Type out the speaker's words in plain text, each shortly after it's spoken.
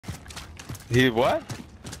He what?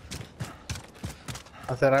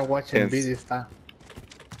 I said I watch him beat this time.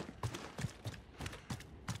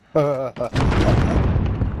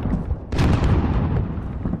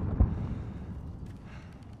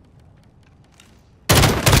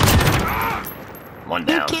 One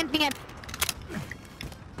down. You can't be at.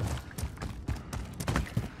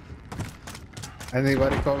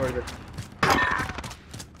 Anybody covered it?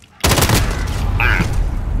 Ah,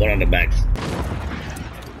 one on the backs.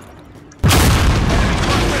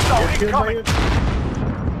 Incoming. You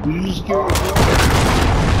just kill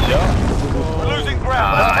We're losing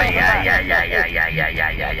ground. Yeah.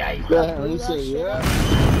 Yeah, he said yeah.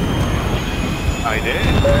 I did.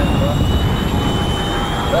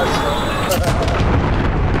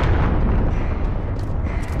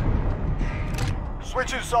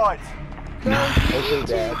 Switching sides. Okay,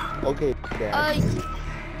 Dad. Okay, Dad.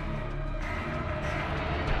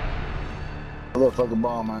 Motherfucking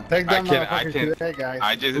ball, man. Take that motherfucker today, guys.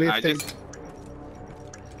 I just.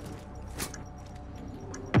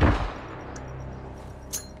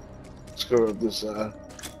 Screw up this side.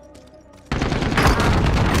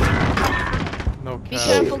 No Be cap.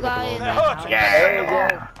 careful, guys. They're hurting.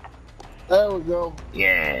 Yeah. There we go.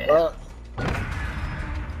 Yeah.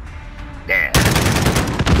 Yeah. That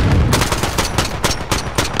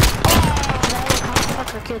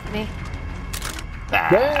motherfucker killed me.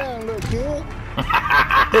 Damn, little kid. This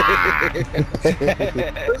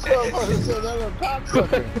motherfucker said that little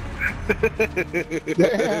cocksucker.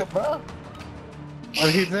 Damn, bro. What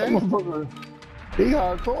he say? He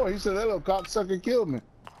hardcore. He said that little cocksucker killed me.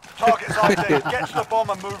 Target's ID. Get to the bomb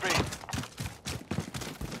and move in.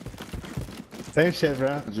 Same shit,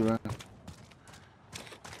 bro.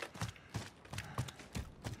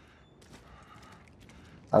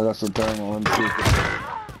 I got some time on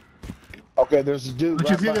Okay, there's a dude.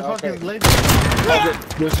 Right the fucking lady? Okay,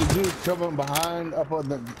 there's a dude coming behind up on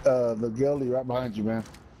the gully right behind you, man.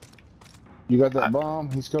 You got that bomb?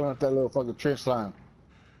 He's coming up that little fucking trench line.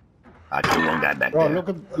 I killed one guy back there.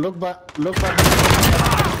 Look back.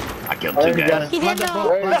 I killed two guys. He didn't know.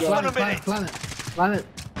 Plant it.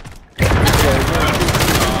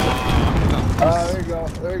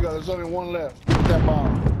 There you go. There's only one left. Get that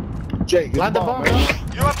bomb. Jake, get the bomb, man.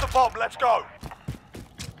 You have the bomb. Let's go.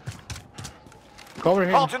 Cover him.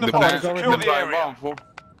 Planting the bomb. Secure the area.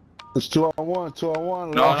 It's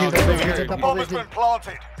 2-on-1. No, The bomb has been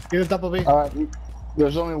planted. Get the top of me. Alright,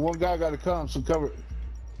 there's only one guy got to come, so cover it.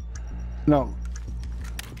 No.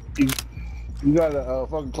 You got a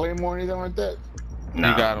fucking claymore or anything like that?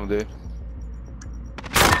 No. You got him, dude.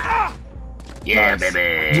 Yeah, Nice.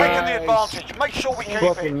 baby. Taking the advantage. Make sure we keep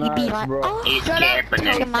it. Nice, bro. He's camping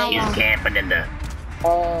in the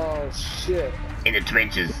Oh, shit. in the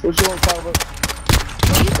trenches. What you want to talk about?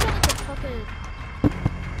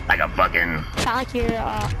 Like a fucking Sound like you're,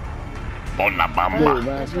 on la Dude, bamba. man,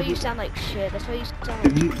 that's why you sound like shit. That's why you sound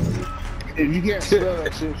like if you can't spell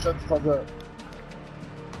that shit, shut the fuck up.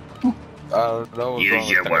 Use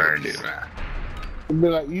your words. Be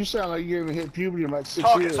like, you sound like you haven't hit puberty in like 6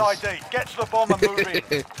 years. Target's ID. Get to the bomb and move in.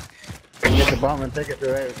 Get the bomb and take it to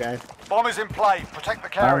there, guys. Bomb is in play. Protect the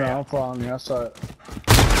I know, carrier. I'm following you. I saw it.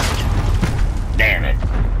 Damn it.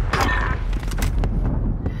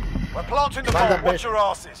 We're planting the bomb. Watch your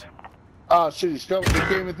asses. Oh shit, he's coming. He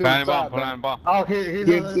came in through the side. Bomb. Oh, he's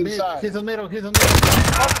in the middle. Bomb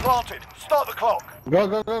planted. Start the clock. Go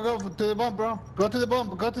to the bomb, bro. Go to the bomb.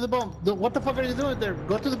 What the fuck are you doing there?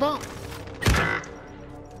 Go to the bomb.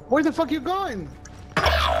 Where the fuck you going?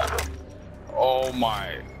 Oh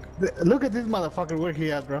my. Look at this motherfucker where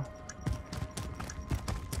he at, bro.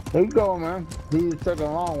 Where you going, man? He's taking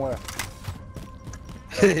a long way.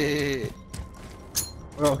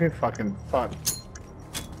 Oh, he fucking fuck.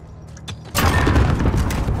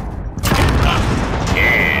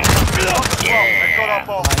 They got our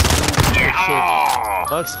bomb. Yeah. Oh.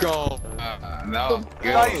 Let's go. No.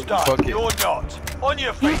 Day's done. Fuck it. You're not. On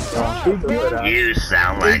your feet. You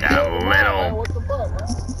sound like a little What the fuck, man?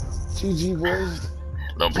 GG, boys.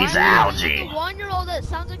 little piece of algae. a 1-year-old that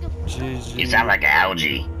sounds like a. You sound like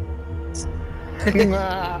algae.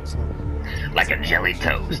 Like a jelly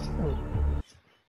toast.